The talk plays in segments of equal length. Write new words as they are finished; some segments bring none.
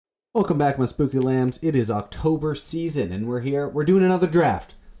Welcome back, my spooky lambs. It is October season, and we're here. We're doing another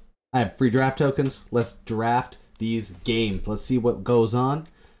draft. I have free draft tokens. Let's draft these games. Let's see what goes on.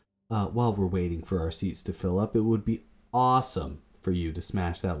 While we're waiting for our seats to fill up, it would be awesome for you to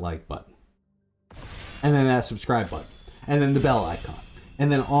smash that like button. And then that subscribe button. And then the bell icon. And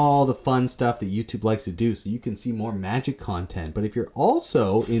then all the fun stuff that YouTube likes to do so you can see more Magic content. But if you're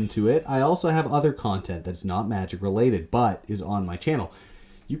also into it, I also have other content that's not Magic related, but is on my channel.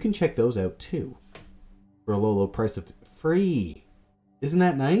 You can check those out too for a low, low price of free. Isn't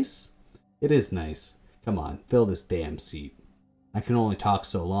that nice? It is nice. Come on, fill this damn seat. I can only talk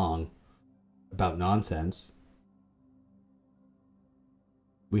so long about nonsense.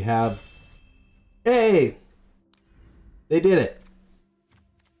 We have... Hey! They did it.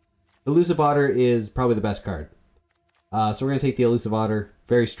 Elusive Otter is probably the best card. So we're going to take the Elusive Otter.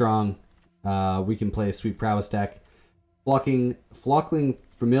 Very strong. We can play a Sweet Prowess deck. Flockling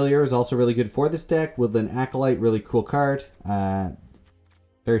Familiar is also really good for this deck. Woodland Acolyte, really cool card.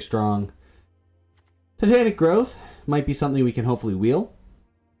 Very strong. Titanic Growth might be something we can hopefully wheel.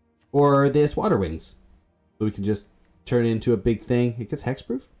 Or this Water Wings. So we can just turn it into a big thing. It gets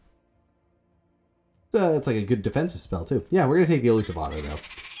hexproof. It's like a good defensive spell too. Yeah, we're going to take the Elusive Otter though.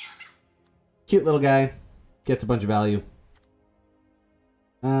 Cute little guy. Gets a bunch of value.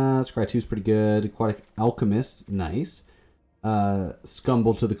 Scry 2 is pretty good. Aquatic Alchemist, nice.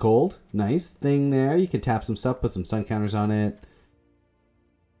 Scumble to the Cold, nice thing there. You can tap some stuff, put some stun counters on it.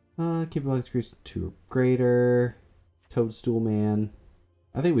 Keep execution 2 or greater. Toadstool Man.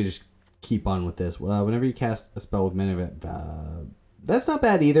 I think we just keep on with this. Whenever you cast a spell with many of it, that's not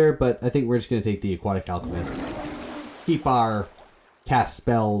bad either, but I think we're just going to take the Aquatic Alchemist. Keep our cast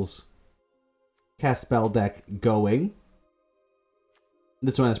spell deck going.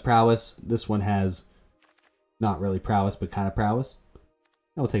 This one has prowess. This one has not really prowess, but kind of prowess.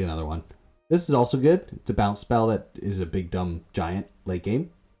 I'll take another one. This is also good. It's a bounce spell that is a big dumb giant late game.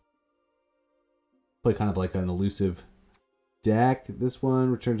 Play kind of like an elusive deck. This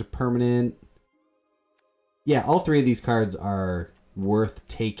one returns a permanent. Yeah, all three of these cards are worth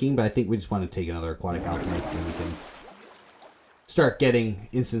taking, but I think we just want to take another Aquatic Alchemist and we can start getting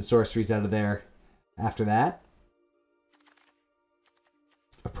instant sorceries out of there after that.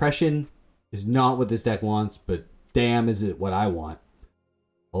 Oppression is not what this deck wants, but damn is it what I want.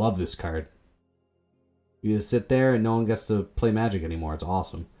 I love this card. You just sit there and no one gets to play Magic anymore. It's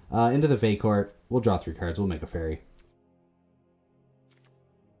awesome. Into the Fey Court. We'll draw 3 cards. We'll make a fairy.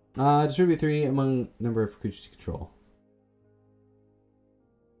 Distribute 3 among number of creatures you control.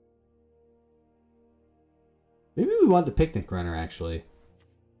 Maybe we want the Picnic Runner, actually.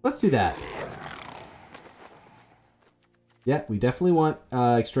 Let's do that. Yeah, we definitely want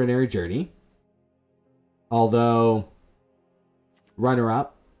Extraordinary Journey. Although,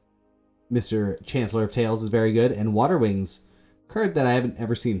 runner-up, Mr. Chancellor of Tales is very good. And Water Wings, card that I haven't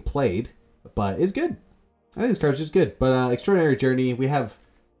ever seen played, but is good. I think this card's just good. But Extraordinary Journey, we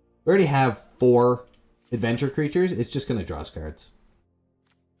already have 4 adventure creatures. It's just going to draw us cards.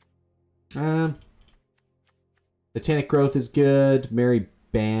 Titanic Growth is good. Merry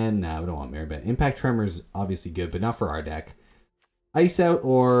Ban. No, we don't want Merry Ban. Impact Tremor is obviously good, but not for our deck. Ice Out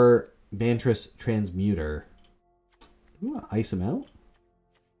or Vantress Transmuter. Do we want to ice him out?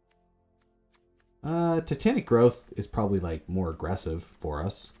 Titanic Growth is probably like more aggressive for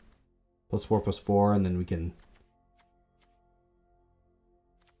us. +4/+4, and then we can...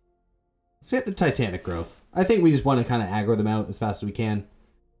 Let's get the Titanic Growth. I think we just want to kind of aggro them out as fast as we can.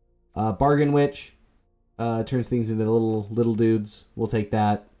 Bargain Witch. Turns things into little dudes. We'll take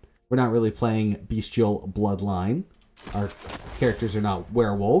that. We're not really playing Bestial Bloodline. Our characters are not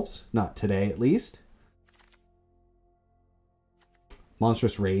werewolves. Not today, at least.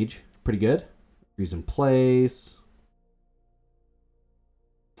 Monstrous Rage. Pretty good. Freeze in place.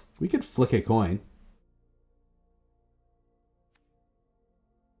 We could flick a coin.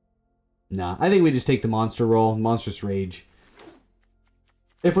 Nah, I think we just take the monster roll. Monstrous Rage.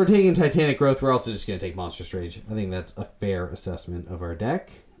 If we're taking Titanic Growth, we're also just going to take Monstrous Rage. I think that's a fair assessment of our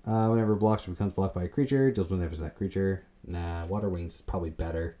deck. Whenever blocks or becomes blocked by a creature, deals whenever that creature. Nah, Water Wings is probably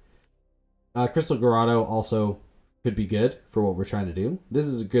better. Crystal Grotto also could be good for what we're trying to do. This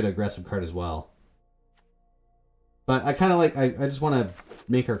is a good aggressive card as well. But I kind of like, I just want to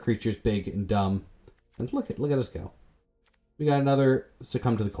make our creatures big and dumb. And look at us go. We got another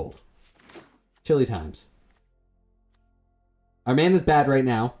Succumb to the Cold. Chilly times. Our mana is bad right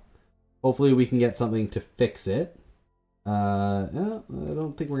now. Hopefully we can get something to fix it. I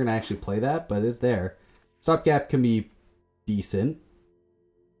don't think we're going to actually play that, but it's there. Stopgap can be decent.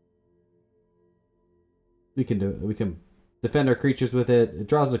 We can defend our creatures with it. It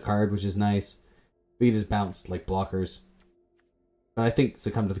draws a card, which is nice. We can just bounce like blockers. But I think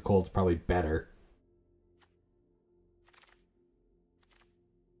Succumb to the Cold is probably better.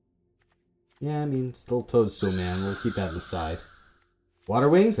 Yeah, I mean, still Toadstool Man. We'll keep that on the side. Water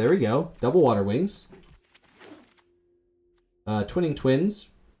Wings, there we go. Double Water Wings. Twinning Twins,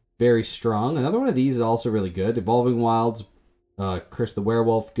 very strong. Another one of these is also really good. Evolving Wilds, Curse the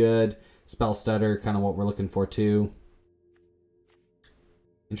Werewolf, good. Spell Stutter, kind of what we're looking for too.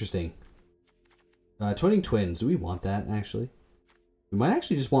 Interesting. Twinning Twins, do we want that actually? We might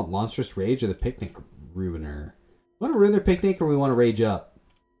actually just want Monstrous Rage or the Picnic Ruiner. Want to ruin their picnic or we want to rage up?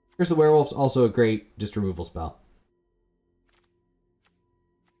 Curse the Werewolf's also a great just removal spell.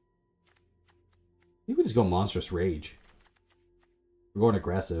 Maybe we just go Monstrous Rage. We're going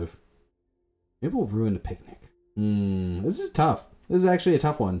aggressive. Maybe we'll ruin the picnic. This is tough. This is actually a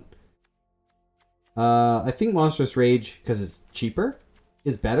tough one. I think Monstrous Rage, because it's cheaper,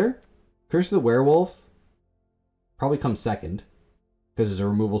 is better. Curse of the Werewolf probably comes second, because it's a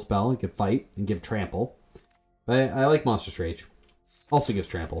removal spell and can fight and give trample. But I like Monstrous Rage. Also gives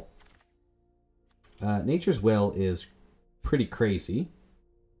trample. Nature's Will is pretty crazy,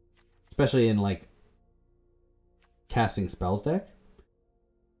 especially in like casting spells deck.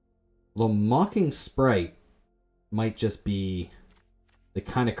 Although Mocking Sprite might just be the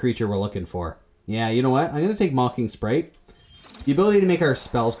kind of creature we're looking for. Yeah, you know what? I'm going to take Mocking Sprite. The ability to make our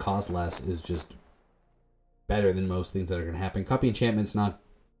spells cost less is just better than most things that are going to happen. Copy Enchantment's not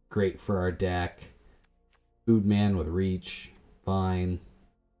great for our deck. Food Man with Reach. Fine.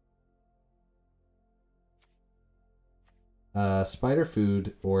 Spider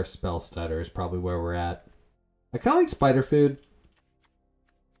Food or Spell Stutter is probably where we're at. I kind of like Spider Food.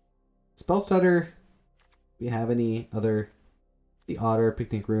 Spell Stutter. Do we have any other? The Otter,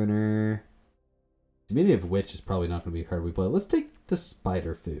 Picnic Ruiner. Dominion of Witch is probably not going to be a card we play. Let's take the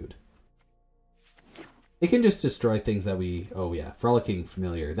Spider Food. It can just destroy things that we... Oh yeah, Frolicking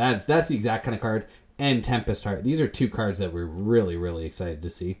Familiar. That's the exact kind of card. And Tempest Heart. These are two cards that we're really, really excited to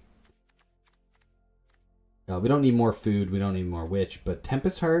see. We don't need more food. We don't need more Witch. But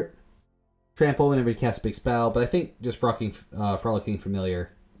Tempest Heart, trample whenever you cast a big spell. But I think just Frolicking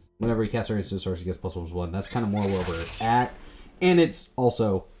Familiar, whenever you cast our instant source, you get +1/+1. That's kind of more where we're at. And it's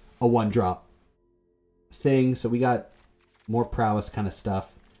also a 1-drop thing. So we got more prowess kind of stuff.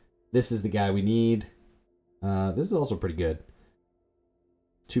 This is the guy we need. This is also pretty good.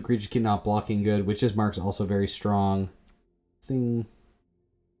 2 creatures cannot blocking good. Witch's Mark's also very strong. Thing.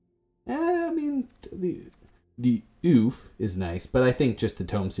 I mean, the oof is nice, but I think just the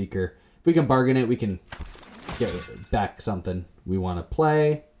Tome Seeker. If we can bargain it, we can get back something we want to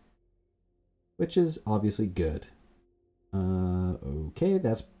play, which is obviously good. Okay,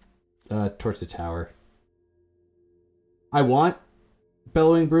 that's Torch the Tower. I want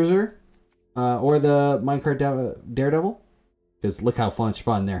Bellowing Bruiser or the Minecart Daredevil, because look how much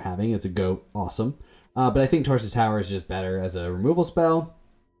fun they're having. It's a goat. Awesome. But I think Torch the Tower is just better as a removal spell.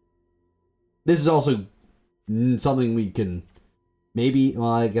 This is also something we can maybe...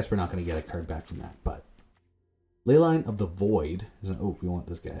 Well, I guess we're not going to get a card back from that, but... Leyline of the Void. Oh, we want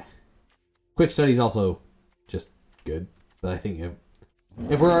this guy. Quick Study is also just good, but I think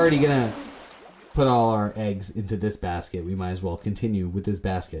if we're already going to put all our eggs into this basket, we might as well continue with this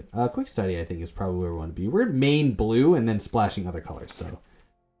basket. Quick Study, I think, is probably where we want to be. We're main blue and then splashing other colors, so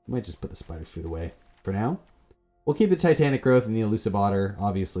we might just put the Spider Food away for now. We'll keep the Titanic Growth and the Elusive Otter,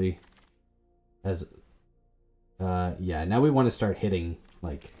 obviously, as... yeah, now we want to start hitting,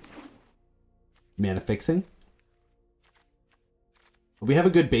 like, mana fixing. We have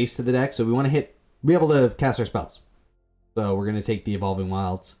a good base to the deck, so we want to be able to cast our spells. So we're going to take the Evolving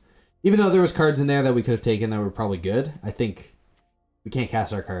Wilds. Even though there was cards in there that we could have taken that were probably good, I think we can't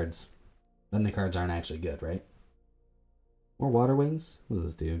cast our cards. Then the cards aren't actually good, right? More Water Wings? What does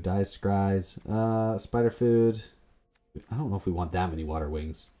this do? Dice, Scries, Spider Food. I don't know if we want that many Water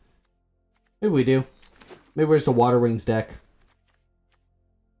Wings. Maybe we do. Maybe we're just a Water Wings deck.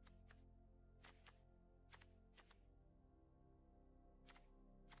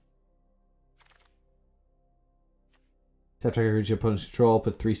 Tap target creature opponent's control,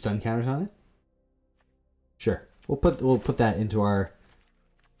 put 3 stun counters on it. Sure. We'll put that into our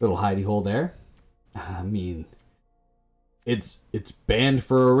little hidey hole there. I mean, it's banned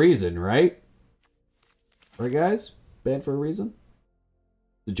for a reason, right? Right, guys? Banned for a reason?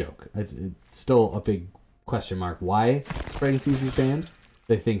 It's a joke. It's still a big question mark. Why Spreading Seas is banned?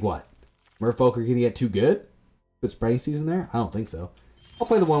 They think what? Merfolk are gonna get too good? Put Spreading Seas in there? I don't think so. I'll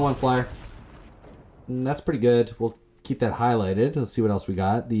play the 1/1 flyer. That's pretty good. We'll keep that highlighted. Let's see what else we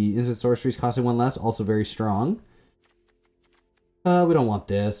got. The instant sorceries costing 1 less, also very strong. We don't want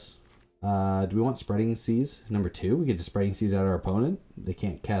this. Do we want Spreading Seas? Number 2. We get just Spreading Seas out of our opponent. They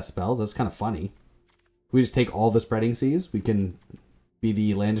can't cast spells. That's kind of funny. If we just take all the Spreading Seas, we can be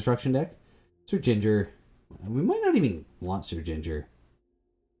the land destruction deck. Sir Ginger. We might not even want Sir Ginger.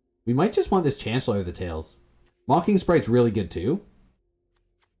 We might just want this Chancellor of the Tales. Mocking Sprite's really good too.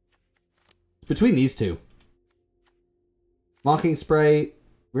 It's between these two. Mocking Sprite.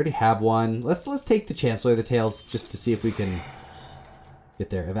 We already have one. Let's take the Chancellor of the Tales just to see if we can get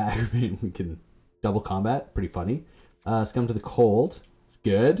there. If aggravating, we can double combat. Pretty funny. Scum to the Cold. It's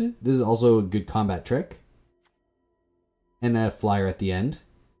good. This is also a good combat trick. And a flyer at the end.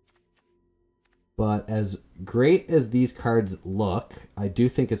 But as great as these cards look, I do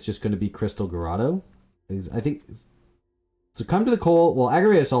think it's just going to be Crystal Grotto. I think Succumb to the Cold. Well,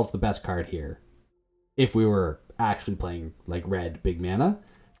 Aggravated Assault's the best card here. If we were actually playing like red big mana.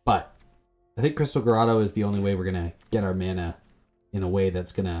 But I think Crystal Grotto is the only way we're going to get our mana in a way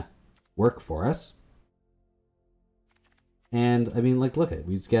that's going to work for us. And I mean, like, look at it.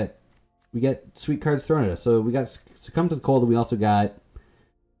 We get sweet cards thrown at us. So we got Succumb to the Cold, and we also got...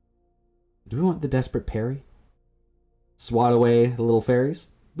 Do we want the Desperate Parry? Swat away the little fairies.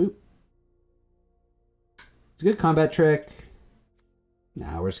 Boop. It's a good combat trick.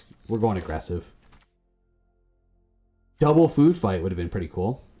 Nah, we're going aggressive. Double Food Fight would have been pretty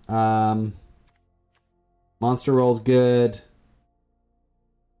cool. Monster Roll's good.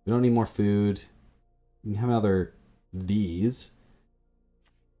 We don't need more food. We can have another these.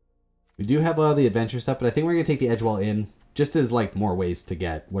 We do have a lot of the adventure stuff, but I think we're going to take the Edgewall in just as like more ways to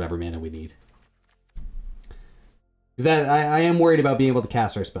get whatever mana we need. Because that I am worried about being able to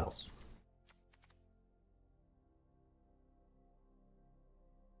cast our spells.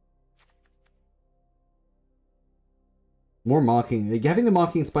 More Mocking. Like, having the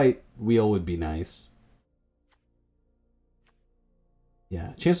Mocking Spite wheel would be nice.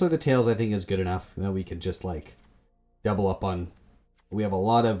 Yeah, Chancellor of the Tales I think is good enough. And then we could just like double up on. We have a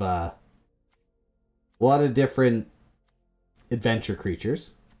lot of different adventure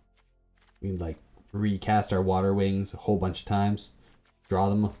creatures. We can like recast our Water Wings a whole bunch of times. Draw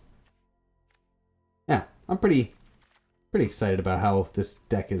them. Yeah, I'm pretty excited about how this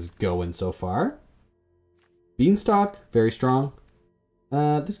deck is going so far. Beanstalk, very strong.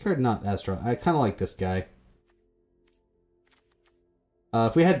 This card not as strong. I kind of like this guy.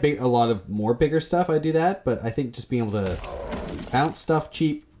 If we had a lot of more bigger stuff, I'd do that. But I think just being able to bounce stuff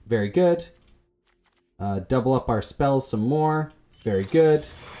cheap, very good. Double up our spells some more, very good.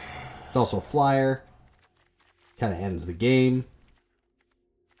 It's also a flyer. Kind of ends the game.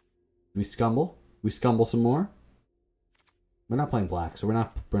 We scumble. We scumble some more. We're not playing black, so we're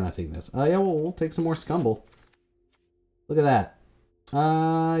not taking this. Yeah, we'll take some more scumble. Look at that.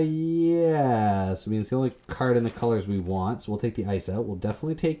 Yes. I mean, it's the only card in the colors we want, so we'll take the ice out. We'll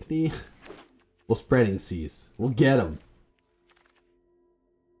definitely take the... We'll Spreading Seas. We'll get them.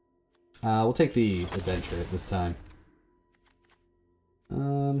 We'll take the adventure at this time.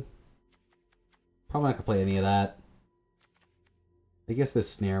 Probably not gonna play any of that. I guess this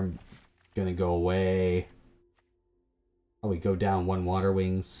snare gonna go away. Probably go down one Water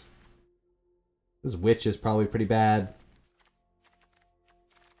Wings. This Witch is probably pretty bad.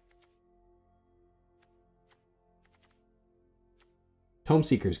 Tome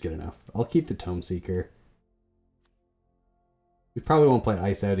Seeker's good enough. I'll keep the Tome Seeker. We probably won't play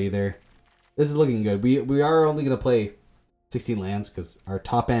Ice Out either. This is looking good. We are only going to play 16 lands because our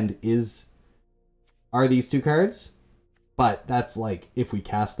top end are these two cards. But that's like if we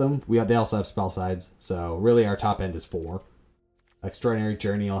cast them. They also have spell sides. So really our top end is 4. Extraordinary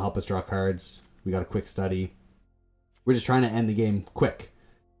Journey will help us draw cards. We got a Quick Study. We're just trying to end the game quick.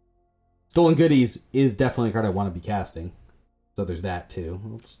 Stolen Goodies is definitely a card I want to be casting. So there's that too.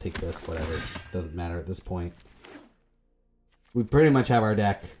 We'll just take this, whatever. Doesn't matter at this point. We pretty much have our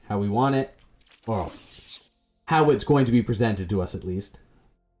deck how we want it. Or how it's going to be presented to us at least.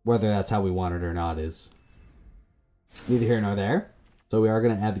 Whether that's how we want it or not is neither here nor there. So we are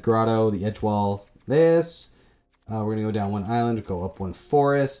going to add the Grotto, the Edgewall, this. We're going to go down 1 island, go up 1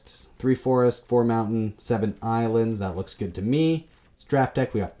 forest, 3 forest, 4 mountain, 7 islands. That looks good to me. It's draft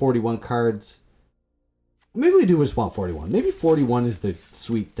deck. We got 41 cards. Maybe we do just want 41. Maybe 41 is the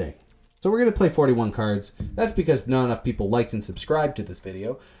sweet thing. So we're going to play 41 cards. That's because not enough people liked and subscribed to this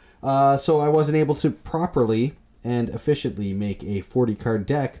video. So I wasn't able to properly and efficiently make a 40 card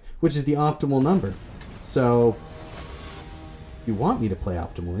deck, which is the optimal number. So if you want me to play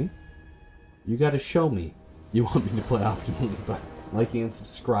optimally, you got to show me you want me to play optimally by liking and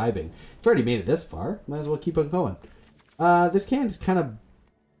subscribing. If you've already made it this far, might as well keep on going. This can is kind of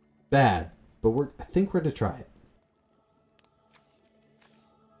bad, but I think we're going to try it.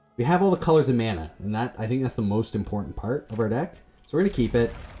 We have all the colors of mana, and that I think that's the most important part of our deck. So we're gonna keep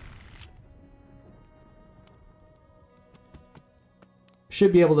it.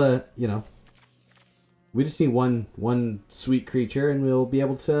 Should be able to, you know, we just need one sweet creature and we'll be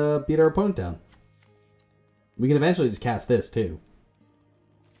able to beat our opponent down. We can eventually just cast this too.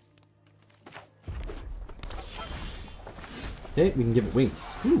 Okay, we can give it wings.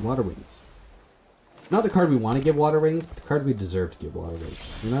 Ooh, water wings. Not the card we want to give water wings, but the card we deserve to give water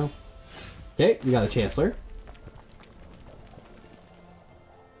wings, you know? Okay, we got a Chancellor.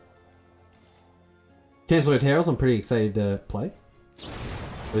 Chancellor Tails, I'm pretty excited to play.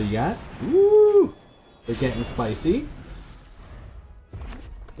 What do you got? Woo! We're getting spicy.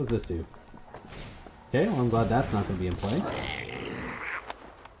 What does this do? Okay, well I'm glad that's not going to be in play.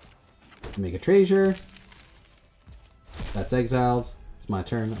 Make a treasure. That's exiled. It's my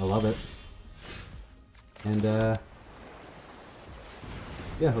turn. I love it. And, yeah,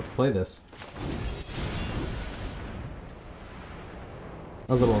 let's play this.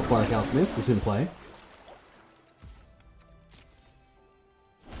 A little Aquatic Alchemist is in play.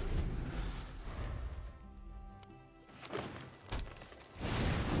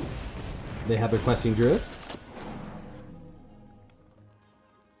 They have their Questing Druid.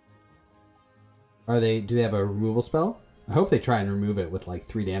 Do they have a removal spell? I hope they try and remove it with like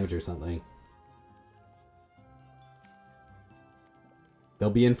 3 damage or something. They'll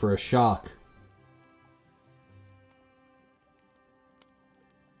be in for a shock.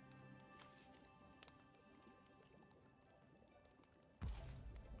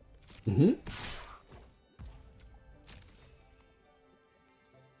 Mm-hmm.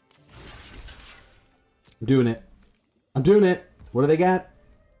 I'm doing it. I'm doing it. What do they got?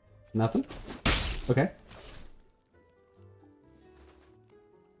 Nothing? Okay.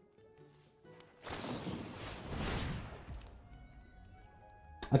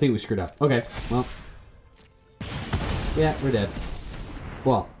 I think we screwed up. Okay, well. Yeah, we're dead.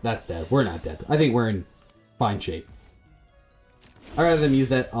 Well, that's dead. We're not dead. I think we're in fine shape. I'd rather them use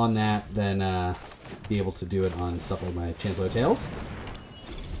that on that than be able to do it on stuff like my Chancellor Tails.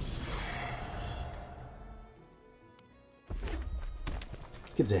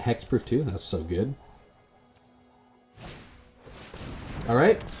 This gives it hexproof too. That's so good.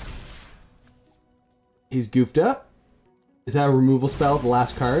 Alright. He's goofed up. Is that a removal spell, the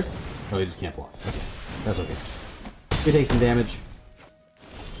last card? Oh, he just can't block. Okay, that's okay. We take some damage.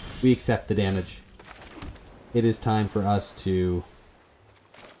 We accept the damage. It is time for us to...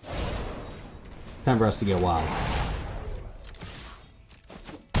 Time for us to get wild.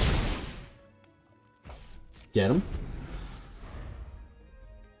 Get him.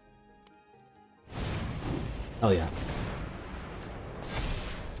 Hell yeah.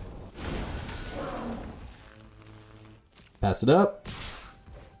 Pass it up.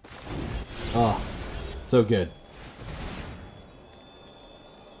 Oh, so good.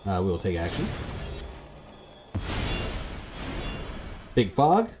 We will take action. Big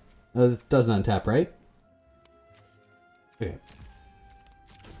Fog. Doesn't untap, right? Okay.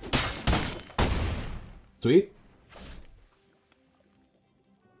 Sweet.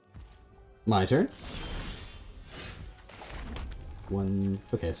 My turn. One.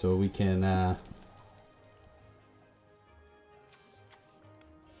 Okay, so we can.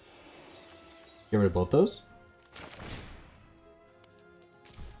 Get rid of both those.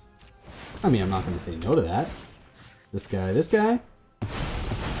 I mean, I'm not going to say no to that. This guy, this guy.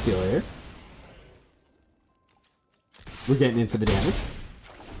 See you later. We're getting in for the damage.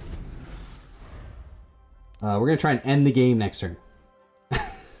 We're going to try and end the game next turn.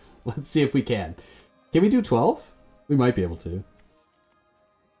 Let's see if we can. Can we do 12? We might be able to.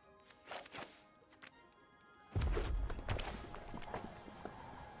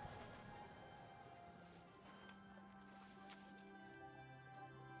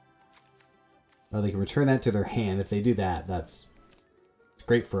 They can return that to their hand. If they do that, it's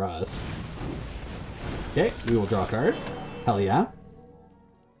great for us. Okay, we will draw a card. Hell yeah.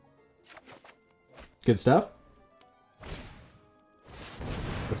 Good stuff.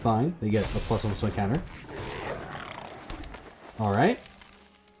 That's fine. They get a +1 counter. Alright.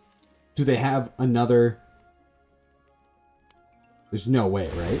 Do they have another... There's no way,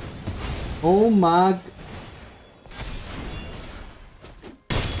 right? Oh my...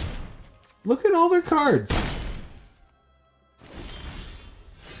 Look at all their cards.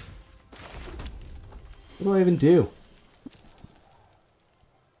 What do I even do?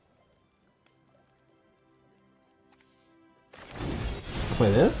 I'll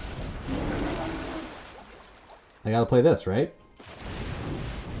play this? I gotta play this, right?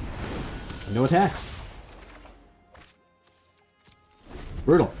 No attacks.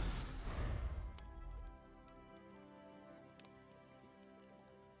 Brutal.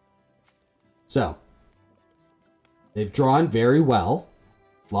 So, they've drawn very well.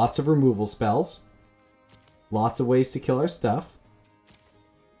 Lots of removal spells. Lots of ways to kill our stuff.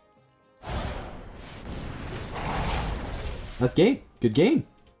 That's game. Good game.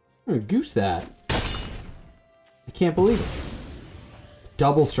 I'm gonna goose that. I can't believe it.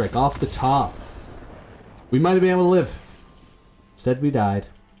 Double strike off the top. We might have been able to live. Instead, we died.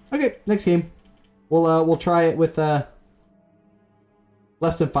 Okay, next game. We'll try it with less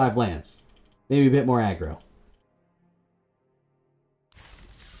than 5 lands. Maybe a bit more aggro.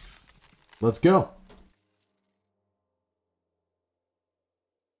 Let's go.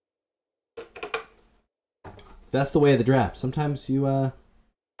 That's the way of the draft. Sometimes you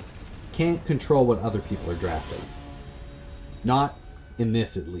can't control what other people are drafting. Not in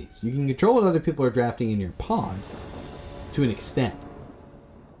this, at least. You can control what other people are drafting in your pod to an extent.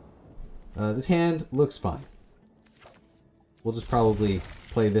 This hand looks fun. We'll just probably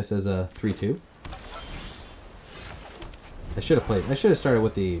play this as a 3-2. I should have started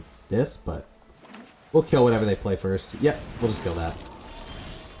with this, but we'll kill whatever they play first. Yep, we'll just kill that.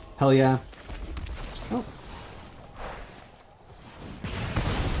 Hell yeah. Oh.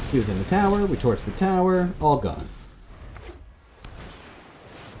 He was in the tower, we torched the tower, all gone.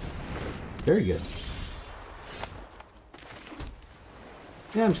 Very good.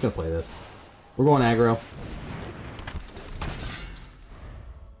 Yeah, I'm just gonna play this. We're going aggro.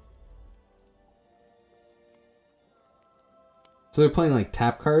 So they're playing like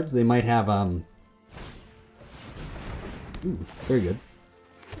tap cards. They might have Ooh, very good.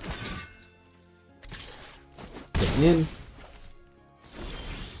 Getting in.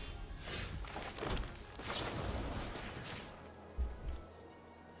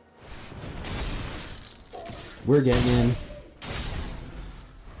 We're getting in.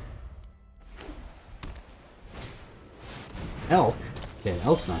 Elk? Okay,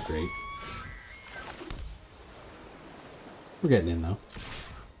 Elk's not great. We're getting in, though.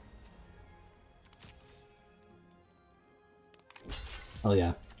 Hell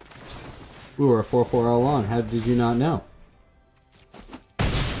yeah. We were a 4-4 all along. How did you not know?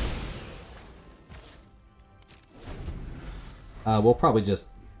 We'll probably just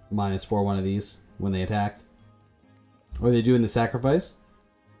 -4 one of these when they attack. Or are they doing the sacrifice?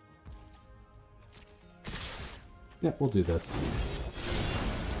 Yeah, we'll do this.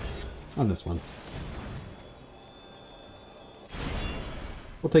 On this one.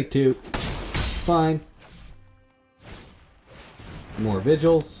 We'll take 2. Fine. More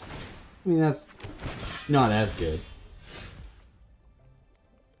vigils. I mean, that's not as good.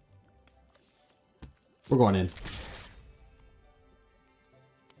 We're going in.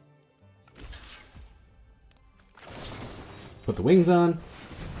 Put the wings on.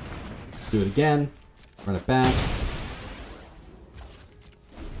 Do it again. Run it back.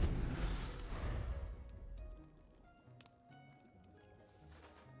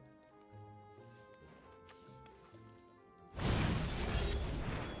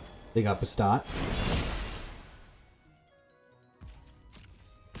 They got Bastat.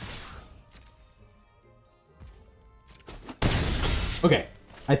 Okay,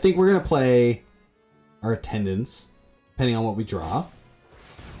 I think we're gonna play our attendants, depending on what we draw.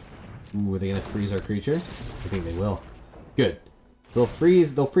 Ooh, are they gonna freeze our creature? I think they will. Good. They'll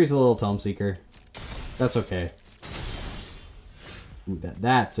freeze the little Tome Seeker. That's okay. Ooh,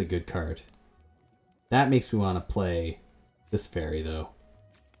 that's a good card. That makes me want to play this fairy, though.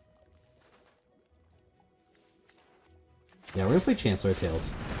 Yeah, we're gonna play Chancellor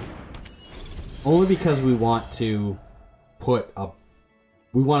Tales. Only because we want to put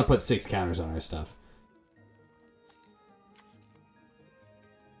 6 counters on our stuff.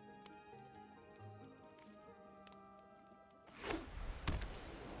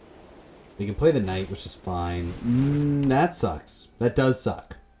 We can play the Knight, which is fine. That sucks. That does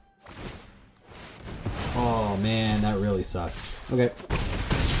suck. Oh man, that really sucks. Okay.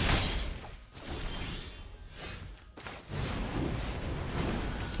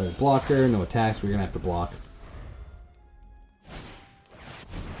 Blocker, no attacks, we're gonna have to block.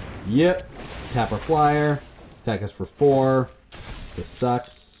 Yep. Tap our flyer. Attack us for 4. This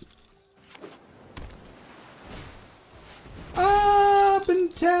sucks. Up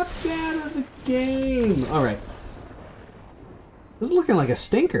and tapped out of the game. Alright. This is looking like a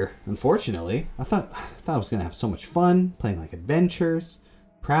stinker, unfortunately. I thought I was gonna have so much fun playing like adventures,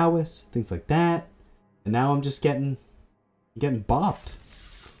 prowess, things like that. And now I'm just getting bopped.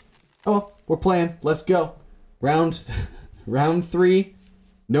 Oh, well, we're playing. Let's go. Round 3.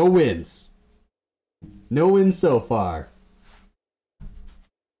 No wins. No wins so far.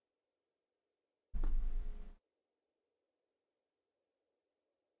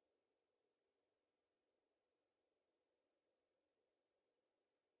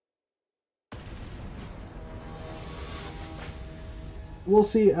 We'll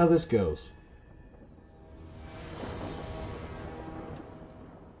see how this goes.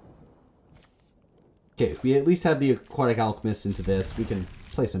 Okay, we at least have the Aquatic Alchemist into this. We can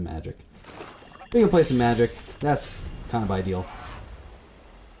play some Magic. We can play some Magic. That's kind of ideal.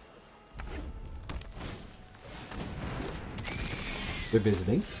 They're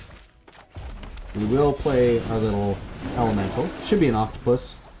visiting. We will play our little elemental. Should be an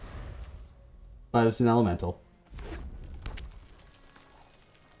octopus, but it's an elemental.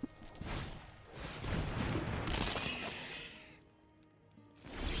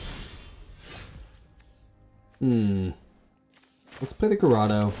 Let's play the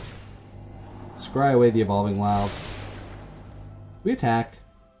Grotto. Scry away the Evolving Wilds. We attack.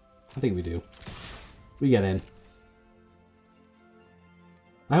 I think we do. We get in.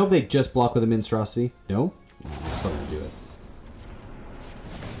 I hope they just block with a Minstrosity. No? I'm still gonna do it.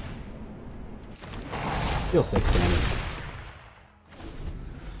 Deal 6 damage.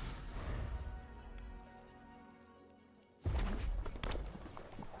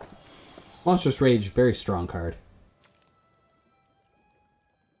 Monstrous Rage, very strong card.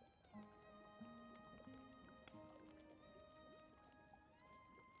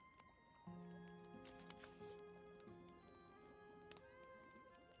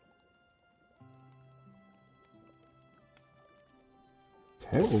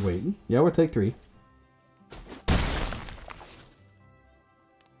 Okay, we're waiting. Yeah, we'll take 3.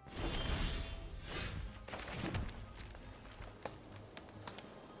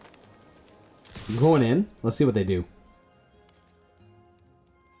 I'm going in. Let's see what they do.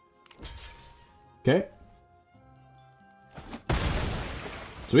 Okay.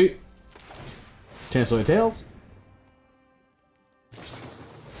 Sweet. Chanceling Tails.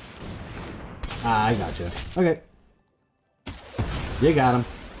 Ah, I gotcha. Okay. You got him.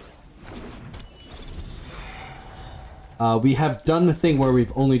 We have done the thing where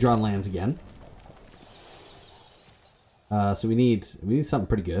we've only drawn lands again. So we need something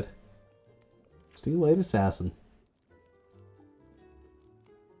pretty good. Stingblade Assassin.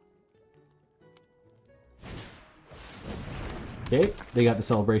 Okay, they got the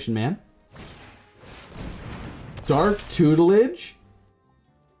Celebration Man. Dark Tutelage.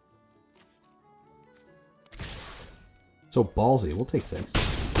 So ballsy. We'll take 6.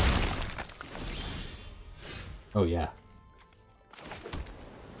 Oh, yeah.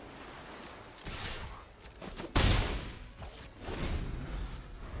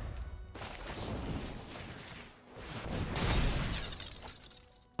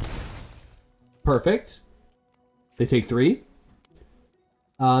 Perfect. They take 3.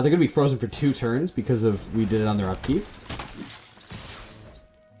 They're going to be frozen for 2 turns because of we did it on their upkeep.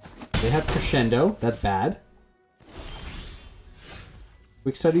 They have Crescendo. That's bad.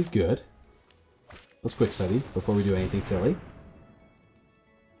 Quick Study's good. Let's Quick Study before we do anything silly.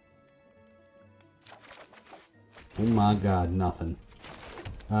 Oh my god, nothing.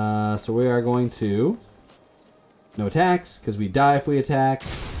 So we are going to... No attacks, because we die if we attack.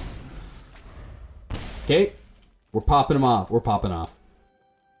 Okay. We're popping them off. We're popping off.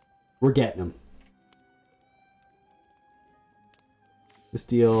 We're getting them. This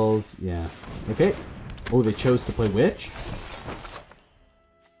deals... Yeah. Okay. Oh, they chose to play Witch.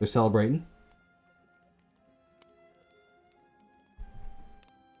 They're celebrating.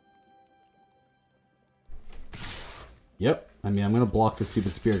 Yep. I mean, I'm going to block the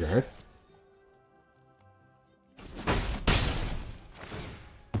stupid Spear Guard.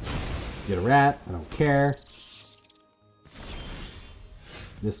 Get a rat. I don't care.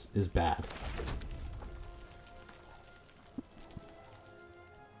 This is bad.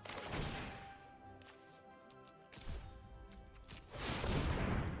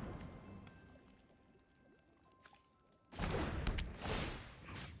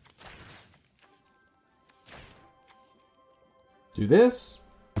 Do this.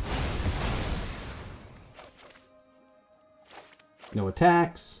 No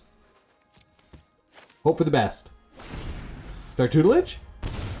attacks. Hope for the best. Dark Tutelage?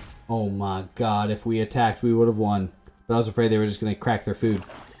 Oh my god, if we attacked, we would have won. But I was afraid they were just going to crack their food.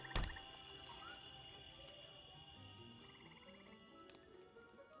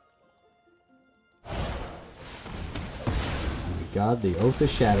 Oh my god, the oath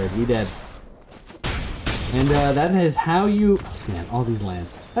is shattered. He dead. And that is how you... Man, all these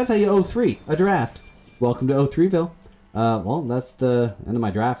lands. That's how you O3 a draft. Welcome to O3ville. Well, that's the end of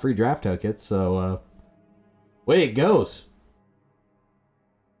my draft. Free draft tickets. So, way it goes.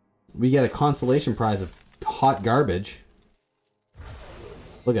 We get a consolation prize of hot garbage.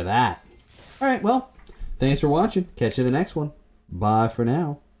 Look at that. Alright, well, thanks for watching. Catch you in the next one. Bye for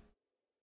now.